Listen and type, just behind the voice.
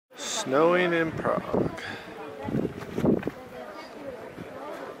Snowing in Prague.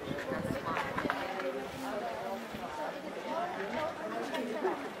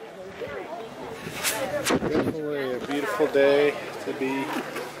 Definitely a beautiful day to be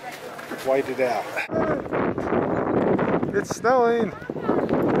whited out. It's snowing.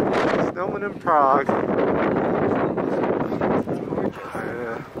 Snowing in Prague.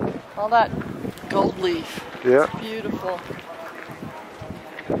 All that gold leaf. Yeah. It's beautiful.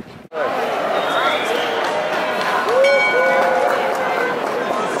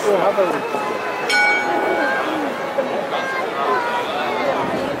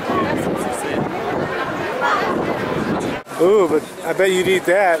 Ooh, but I bet you'd eat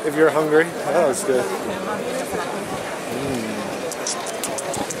that if you're hungry. That was good.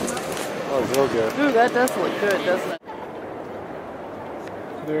 That was real good. Ooh, that does look good, doesn't it?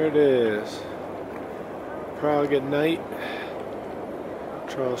 There it is. Prague at night.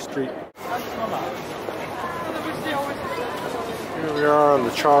 Charles Street. Here we are on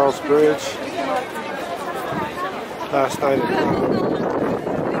the Charles Bridge. Last night in Prague.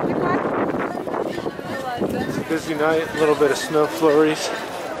 It's a busy night, a little bit of snow flurries.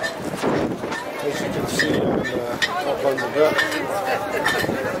 As you can see up on the deck.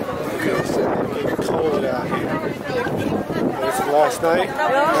 It's getting cold out here. It's last night,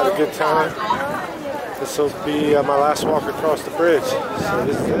 had a good time. This will be my last walk across the bridge, so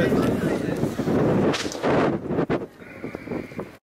this is it.